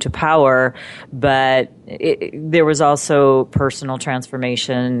came to power, but there was also personal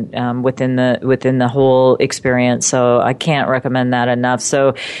transformation within the whole experience. So I can't recommend that enough.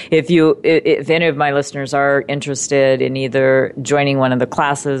 So if any of my listeners are interested in either joining one of the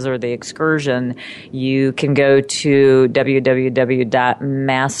classes or the excursion, you can go to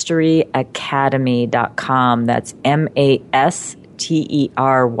www.masteryacademy.com. That's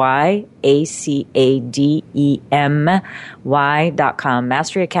MasteryAcademy.com,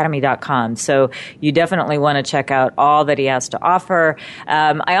 masteryacademy.com. So you definitely want to check out all that he has to offer.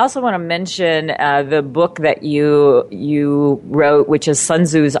 I also want to mention the book that you wrote, which is Sun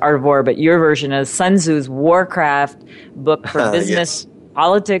Tzu's Art of War, but your version is Sun Tzu's Warcraft book for business. Yes.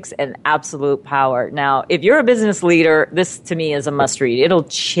 Politics and Absolute Power. Now, if you're a business leader, this to me is a must read. It'll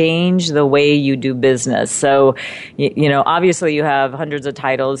change the way you do business. So, obviously you have hundreds of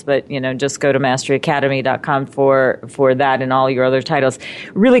titles, but, just go to masteryacademy.com for that and all your other titles.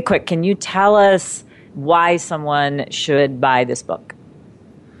 Really quick, can you tell us why someone should buy this book?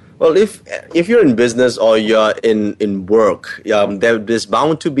 Well, if you're in business or you're in work, there's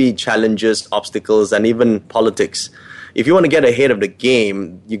bound to be challenges, obstacles, and even politics. If you want to get ahead of the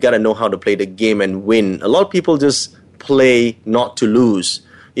game, you got to know how to play the game and win. A lot of people just play not to lose.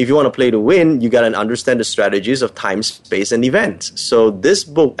 If you want to play to win, you got to understand the strategies of time, space, and event. So this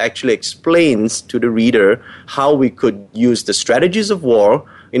book actually explains to the reader how we could use the strategies of war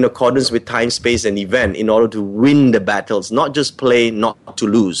in accordance with time, space, and event in order to win the battles, not just play not to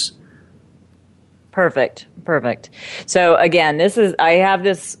lose. Perfect. So again, I have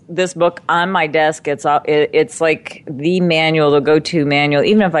this book on my desk. It's like the manual, the go-to manual.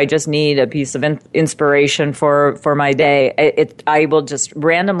 Even if I just need a piece of inspiration for my day, I will just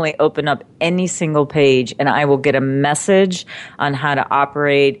randomly open up any single page, and I will get a message on how to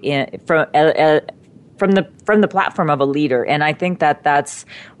operate from the platform of a leader. And I think that's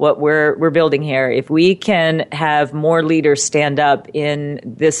what we're building here. If we can have more leaders stand up in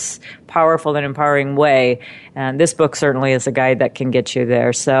this powerful and empowering way, and this book certainly is a guide that can get you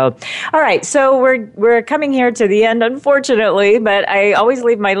there. So, all right. So we're coming here to the end, unfortunately, but I always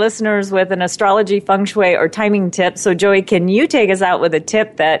leave my listeners with an astrology, feng shui, or timing tip. So Joey, can you take us out with a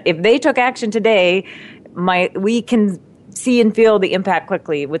tip that if they took action today, we can see and feel the impact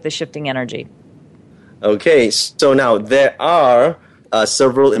quickly with the shifting energy? Okay, so now there are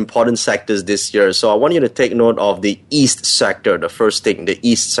several important sectors this year. So I want you to take note of the East sector, the first thing, the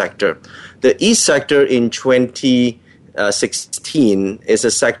East sector. The East sector in 2016 is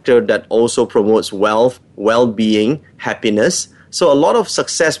a sector that also promotes wealth, well-being, happiness. So a lot of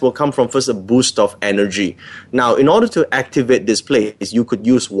success will come from first a boost of energy. Now, in order to activate this place, you could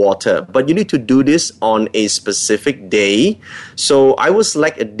use water, but you need to do this on a specific day. So I will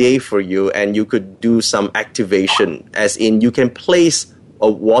select a day for you, and you could do some activation, as in you can place a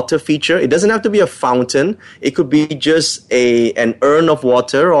water feature. It doesn't have to be a fountain. It could be just an urn of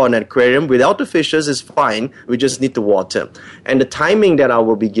water or an aquarium. Without the fishes is fine. We just need the water. And the timing that I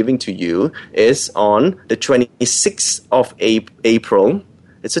will be giving to you is on the 26th of April.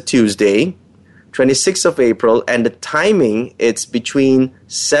 It's a Tuesday, 26th of April. And the timing, it's between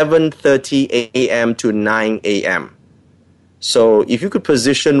 7:30 a.m. to 9 a.m. So if you could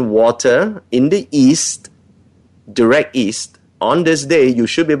position water in the east, direct east, on this day, you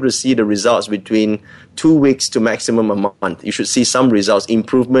should be able to see the results between 2 weeks to maximum a month. You should see some results,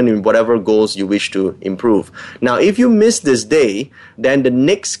 improvement in whatever goals you wish to improve. Now, if you miss this day, then the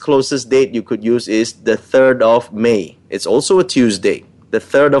next closest date you could use is the 3rd of May. It's also a Tuesday, the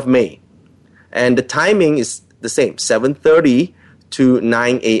 3rd of May. And the timing is the same, 7:30 to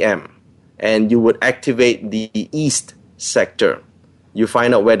 9 a.m. and you would activate the east sector. You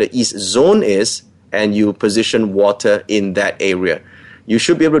find out where the east zone is and you position water in that area. You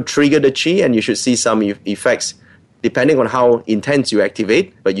should be able to trigger the chi and you should see some effects depending on how intense you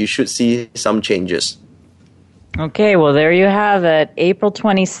activate, but you should see some changes. Okay, well, there you have it. April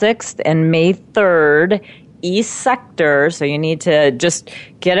 26th and May 3rd, East Sector. So you need to just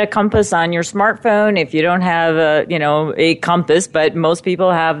get a compass on your smartphone if you don't have a compass, but most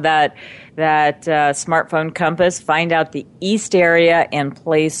people have that smartphone compass. Find out the east area and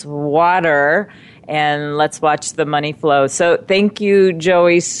place water, and let's watch the money flow. So thank you,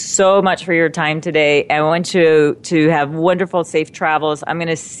 Joey, so much for your time today. I want you to have wonderful, safe travels. I'm going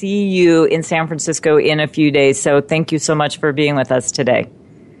to see you in San Francisco in a few days. So thank you so much for being with us today.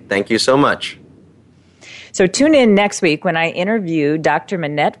 Thank you so much. So tune in next week when I interview Dr.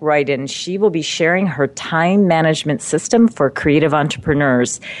 Manette Royden. She will be sharing her time management system for creative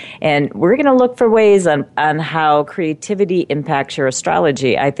entrepreneurs. And we're going to look for ways on how creativity impacts your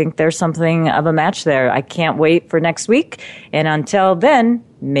astrology. I think there's something of a match there. I can't wait for next week. And until then,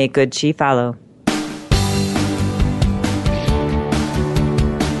 may good chi follow.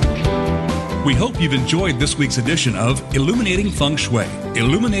 We hope you've enjoyed this week's edition of Illuminating Feng Shui.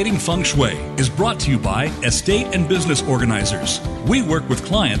 Illuminating Feng Shui is brought to you by Estate and Business Organizers. We work with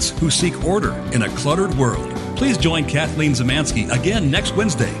clients who seek order in a cluttered world. Please join Kathleen Zemansky again next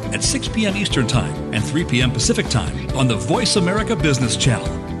Wednesday at 6 p.m. Eastern Time and 3 p.m. Pacific Time on the Voice America Business Channel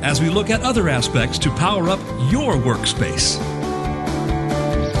as we look at other aspects to power up your workspace.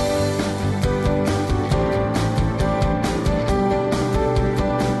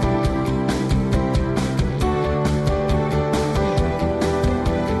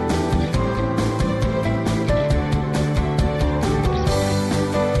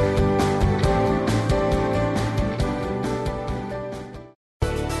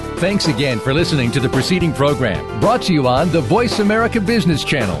 Thanks again for listening to the preceding program, brought to you on the Voice America Business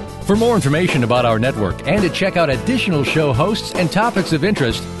Channel. For more information about our network and to check out additional show hosts and topics of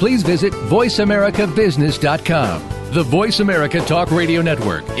interest, please visit voiceamericabusiness.com. The Voice America Talk Radio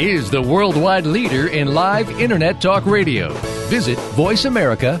Network is the worldwide leader in live Internet talk radio. Visit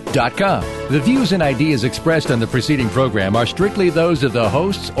voiceamerica.com. The views and ideas expressed on the preceding program are strictly those of the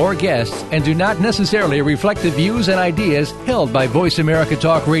hosts or guests and do not necessarily reflect the views and ideas held by Voice America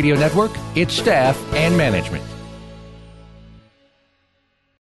Talk Radio Network, its staff, and management.